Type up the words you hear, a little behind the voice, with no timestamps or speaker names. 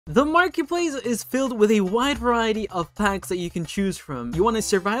The marketplace is filled with a wide variety of packs that you can choose from. You want a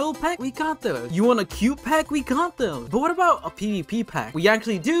survival pack? We got those. You want a cute pack? We got those. But what about a PvP pack? We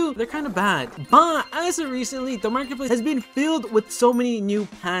actually do. They're kind of bad. But as of recently, the marketplace has been filled with so many new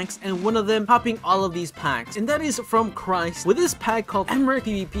packs, and one of them topping all of these packs, and that is from Christ with this pack called Emric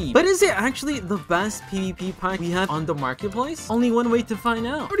PvP. But is it actually the best PvP pack we have on the marketplace? Only one way to find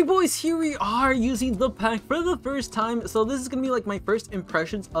out. Alrighty boys, here we are using the pack for the first time. So this is gonna be like my first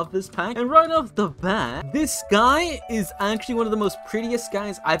impressions of this pack, and right off the bat, this guy is actually one of the most prettiest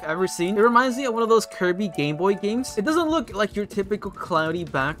guys I've ever seen. It reminds me of one of those Kirby Game Boy games. It doesn't look like your typical cloudy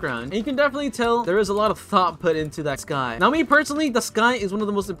background, and you can definitely tell there is a lot of thought put into that sky. Now me personally, the sky is one of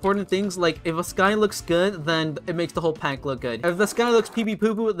the most important things. Like if a sky looks good, then it makes the whole pack look good. If the sky looks pee pee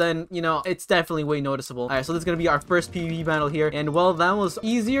poo poo, then you know it's definitely way noticeable. Alright, so this is gonna be our first PvP battle here, and well, that was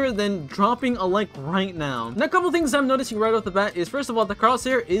easier than dropping a like right now. Now a couple things I'm noticing right off the bat is, first of all, the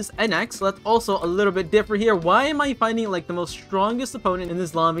crosshair is an X. That's also a little bit different here. Why am I fighting like the most strongest opponent in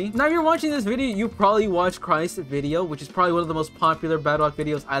this lobby? Now if you're watching this video, you probably watched Christ's video, which is probably one of the most popular bedrock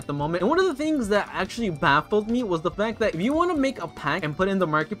videos at the moment. And one of the things that actually baffled me was the fact that if you want to make a pack and put it in the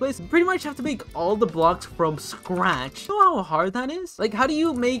marketplace, you pretty much have to make all the blocks from scratch. You know how hard that is? Like, how do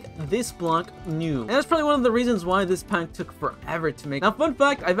you make this block new? And that's probably one of the reasons why this pack took forever to make. Now fun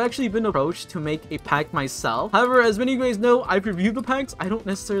fact, I've actually been approached to make a pack myself. However, as many of you guys know, I've reviewed the packs. I don't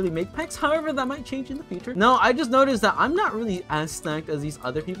necessarily make packs. However, that might change in the future. No, I just noticed that I'm not really as stacked as these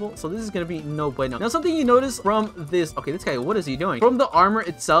other people, so this is gonna be no bueno. Now something you notice from this, okay, this guy, what is he doing? From the armor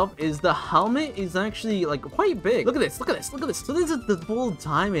itself is the helmet is actually like quite big. Look at this, look at this, look at this. So this is the full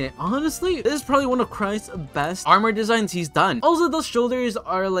diamond. Honestly, this is probably one of Christ's best armor designs he's done. Also, those shoulders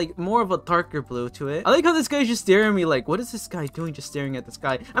are like more of a darker blue to it. I like how this guy's just staring at me like, what is this guy doing just staring at this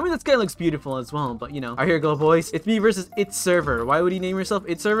guy? I mean, this guy looks beautiful as well, but you know. Alright, here we go, boys. It's me versus It's Server. Why would he name yourself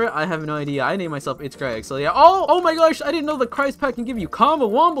It's Server? I have no idea. I name myself It's Greg. So yeah. Oh my gosh, I didn't know the Christ pack can give you combo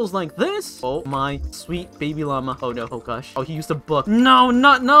wombos like this. Oh my sweet baby llama. Oh no. Oh gosh. Oh, he used a book. No,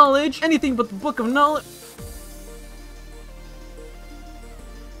 not knowledge. Anything but the book of knowledge.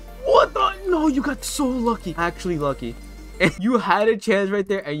 What the? No, you got so lucky. Actually lucky. You had a chance right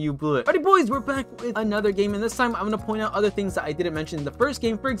there and you blew it. Alrighty boys, we're back with another game, and this time I'm going to point out other things that I didn't mention in the first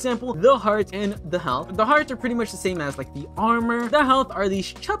game. For example, the hearts and the health. The hearts are pretty much the same as like the armor. The health are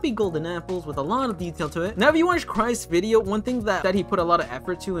these chubby golden apples with a lot of detail to it. Now if you watched Christ's video, one thing that he put a lot of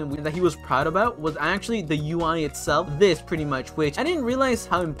effort to and that he was proud about was actually the UI itself. This pretty much, which I didn't realize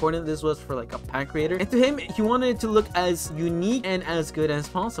how important this was for like a pack creator. And to him, he wanted it to look as unique and as good as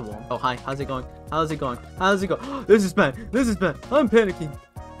possible. Oh hi, how's it going? How's it going? How's it going? This is bad. This is bad. I'm panicking.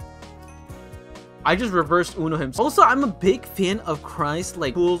 I just reversed Uno him. Also, I'm a big fan of Christ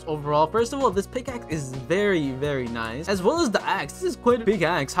like tools overall. First of all, this pickaxe is very nice, as well as the axe. This is quite a big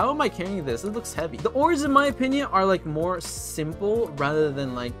axe. How am I carrying this? It looks heavy. The ores, in my opinion, are like more simple rather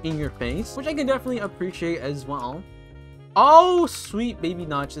than like in your face, which I can definitely appreciate as well. Oh, sweet baby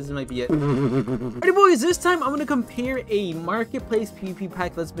notch. This might be it. Alright boys, this time I'm going to compare a marketplace PvP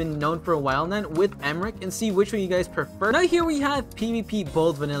pack that's been known for a while now with Emric and see which one you guys prefer. Now here we have PvP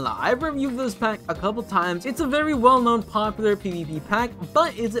Bold Vanilla. I've reviewed this pack a couple times. It's a very well-known popular PvP pack,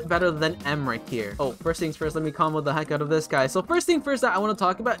 but is it better than Emric here? Oh, first things first, let me combo the heck out of this guy. So first thing first that I want to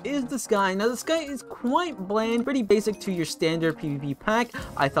talk about is this guy. Now this guy is quite bland, pretty basic to your standard PvP pack.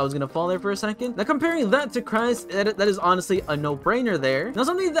 I thought I was going to fall there for a second. Now comparing that to Christ, that is honestly a no-brainer there. Now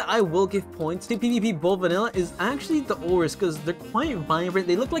something that I will give points to PvP Bold Vanilla is actually the ores, because they're quite vibrant.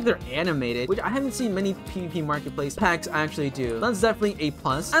 They look like they're animated, which I haven't seen many PvP marketplace packs actually do. That's definitely a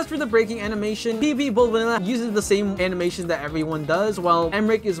plus. As for the breaking animation, PvP Bold Vanilla uses the same animation that everyone does, while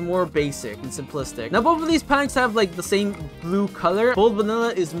Emric is more basic and simplistic. Now both of these packs have like the same blue color. Bold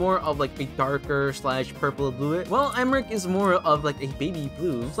Vanilla is more of like a darker slash purple blue, while Emric is more of like a baby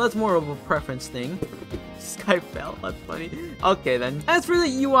blue, so that's more of a preference thing. This guy fell. That's funny. Okay then. As for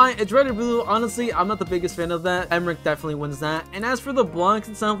the UI, it's red or blue. Honestly, I'm not the biggest fan of that. Emric definitely wins that. And as for the blocks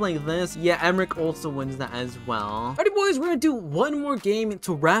and stuff like this, yeah, Emric also wins that as well. Alright boys, we're gonna do one more game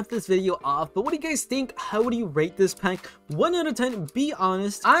to wrap this video off. But what do you guys think? How do you rate this pack? 1 out of 10, be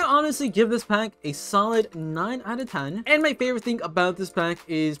honest. I honestly give this pack a solid 9 out of 10. And my favorite thing about this pack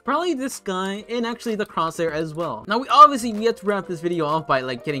is probably this guy and actually the crosshair as well. Now we have to wrap this video off by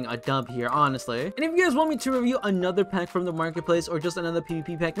like getting a dub here, honestly. And if you guys want me to review another pack from the marketplace or just another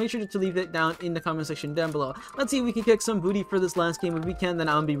PvP pack, make sure to leave it down in the comment section down below. Let's see if we can kick some booty for this last game. If we can, then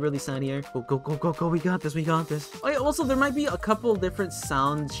I'll be really sad here. Go, go, go, go, go. We got this. We got this. Oh yeah, also there might be a couple different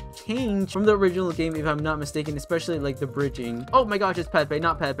sounds changed from the original game if I'm not mistaken, especially like the bridging. Oh my gosh, it's Pepe,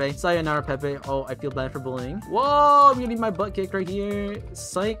 not Pepe. Sayonara Pepe. Oh, I feel bad for bullying. Whoa, I'm getting my butt kicked right here.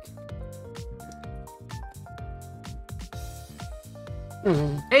 Psych.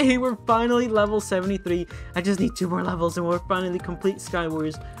 Hey, we're finally level 73. I just need 2 more levels and we're finally complete Sky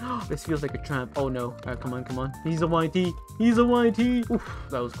Wars. This feels like a trap. Oh no. Alright, come on, come on. He's a YT. He's a YT. Oof,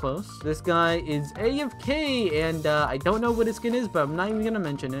 that was close. This guy is AFK and I don't know what his skin is, but I'm not even gonna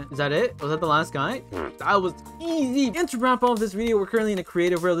mention it. Is that it? Was that the last guy? That was easy. And to wrap off this video, we're currently in a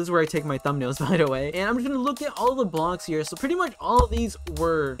creative world. This is where I take my thumbnails, by the way. And I'm just gonna look at all the blocks here. So pretty much all of these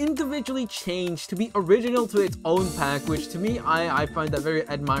were individually changed to be original to its own pack, which to me, I find that very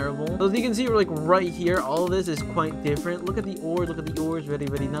admirable. So as you can see, we're like right here, all of this is quite different. Look at the ores, look at the ores, very,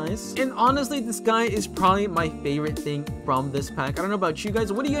 very nice. And honestly, this guy is probably my favorite thing from this pack. I don't know about you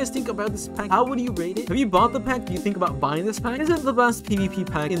guys. What do you guys think about this pack? How would you rate it? Have you bought the pack? Do you think about buying this pack? Is it the best PvP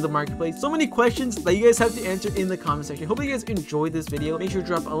pack in the marketplace? So many questions that you guys have to answer in the comment section. Hope you guys enjoyed this video. Make sure to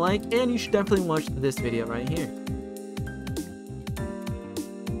drop a like and you should definitely watch this video right here.